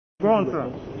Go on, sir.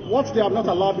 What they have not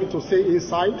allowed me to say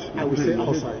inside, I will say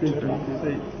outside.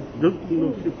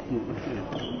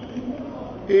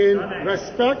 In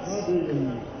respect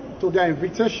to their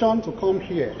invitation to come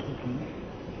here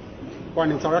for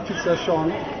an interactive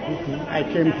session, I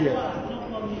came here.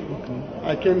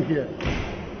 I came here.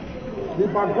 The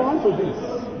background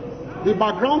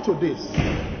to this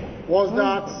was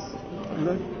that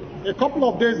a couple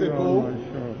of days ago,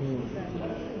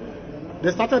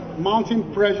 they started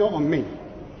mounting pressure on me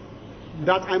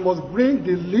that I must bring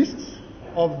the list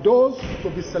of those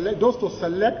to select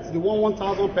the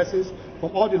 1,000 persons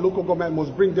from all the local government,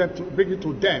 must bring it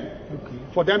to them,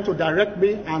 for them to direct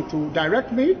me and to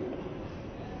direct me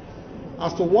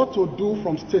as to what to do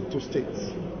from state to state.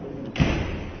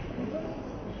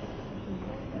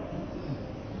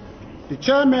 The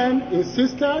chairman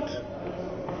insisted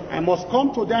I must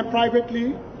come to them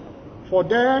privately for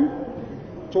them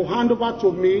to hand over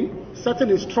to me certain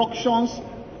instructions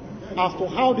as to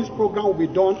how this program will be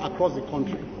done across the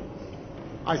country.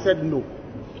 I said no.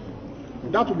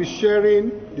 That will be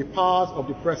sharing the powers of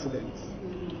the president.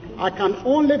 I can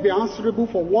only be answerable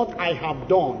for what I have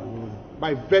done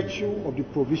by virtue of the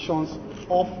provisions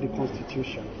of the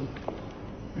Constitution.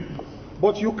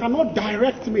 But you cannot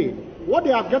direct me. What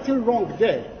they are getting wrong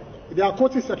there, they are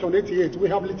quoting Section 88. We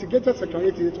have litigated Section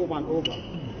 88 over and over.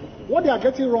 What they are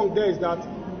getting wrong there is that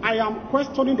I am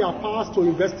questioning their powers to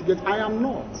investigate. I am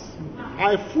not.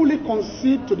 I fully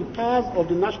concede to the powers of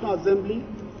the National Assembly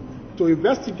to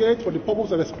investigate for the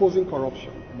purpose of exposing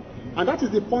corruption. And that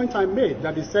is the point I made,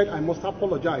 that they said I must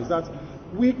apologize, that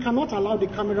we cannot allow the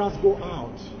cameras go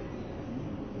out.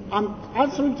 I'm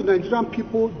answering to the Nigerian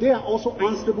people. They are also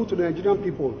answerable to the Nigerian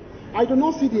people. I do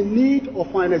not see the need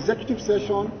of an executive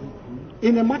session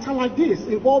in a matter like this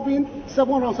involving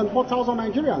 704,000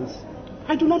 Nigerians.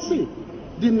 I do not see.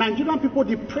 The Nigerian people,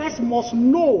 the press must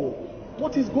know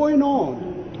what is going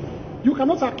on. You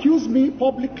cannot accuse me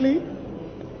publicly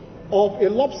of a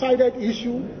lopsided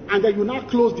issue and then you now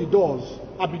close the doors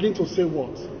and begin to say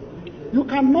what? You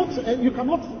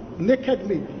cannot naked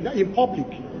me in public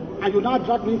and you now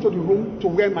drag me into the room to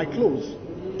wear my clothes.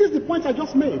 This is the point I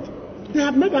just made. They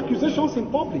have made accusations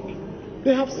in public.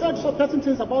 They have said certain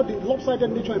things about the lopsided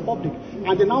nature in public,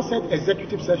 and they now said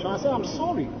executive session. I said, I'm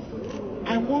sorry.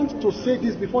 I want to say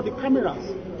this before the cameras.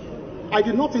 I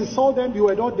did not insult them. You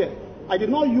were not there. I did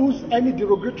not use any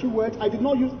derogatory words. I did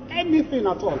not use anything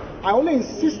at all. I only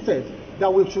insisted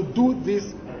that we should do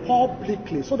this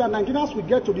publicly so that Nigerians will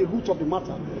get to the root of the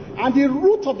matter. And the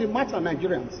root of the matter,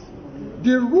 Nigerians,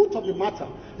 the root of the matter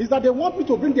is that they want me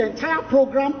to bring the entire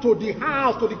program to the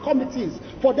House, to the committees,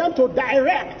 for them to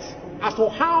direct as to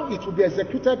how it will be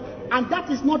executed, and that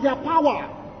is not their power.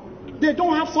 They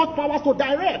don't have such powers to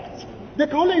direct. They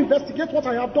can only investigate what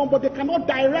I have done, but they cannot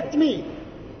direct me.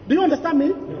 Do you understand me?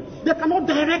 Yes. They cannot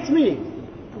direct me.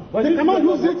 But they cannot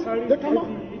use it. They cannot.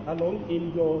 Along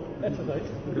in your exercise.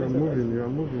 You are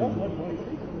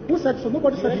moving. Who said so?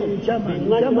 Nobody said so. No, he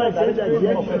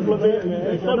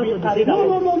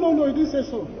didn't say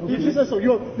so. He didn't say so.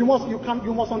 You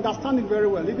must understand it very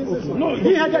well. He didn't say so. No,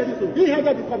 he headed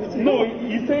the committee. No,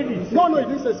 he said it. No, he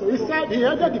didn't say so. He said he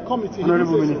headed the committee. He didn't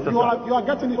say so. You are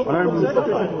getting it wrong.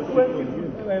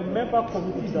 Member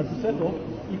committees that you set up,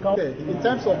 in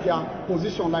terms of their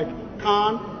position, like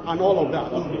CAN and all of that.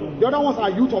 The other ones are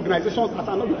youth organizations.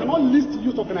 You cannot list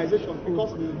youth organizations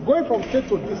because going from state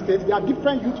to this state, there are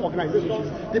different youth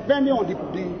organizations depending on the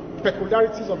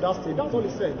peculiarities of that state. That's all he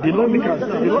said. The lawmakers.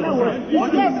 Absolutely.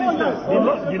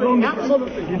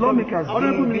 The lawmakers,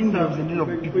 being the need of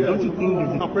people, don't you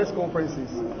think there's press conferences?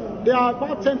 There are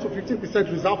about 10 to 15%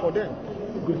 reserved for them.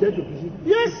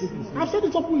 Yes, I've said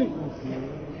it openly.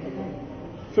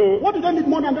 So what do they need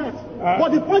more than that?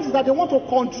 But the point is that they want to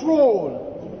control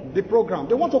the program.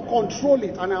 They want to control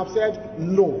it, and I have said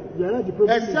no.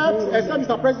 Except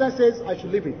Mr. President says I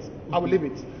should leave it. I will leave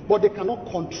it. But they cannot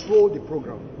control the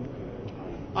program.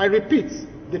 I repeat,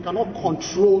 they cannot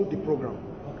control the program.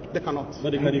 They cannot.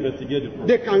 But they can investigate the program.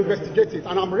 They can investigate it.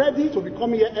 And I'm ready to be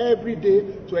coming here every day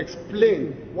to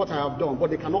explain what I have done.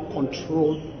 But they cannot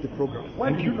control the program.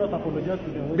 Why did you not apologize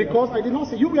to them? Because I did not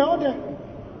say. You were out there.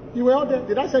 You were out there.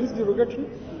 Did I say this derogatory?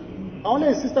 I only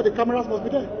insisted the cameras must be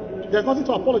there. There's nothing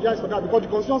to apologize for that because the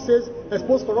Constitution says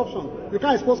expose corruption. You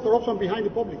can't expose corruption behind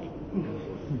the public.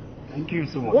 Thank you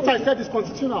so much. What I said is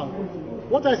constitutional.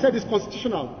 What I said is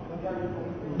constitutional.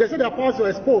 They say there are powers to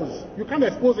expose. You can't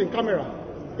expose in camera.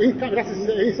 That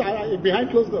is behind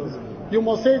closed doors. You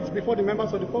must say it before the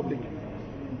members of the public.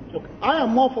 Okay. I am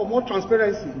more for more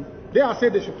transparency. They are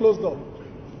saying they should close doors.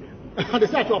 And they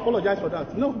say I have to apologize for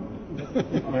that. No.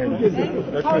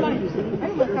 How long?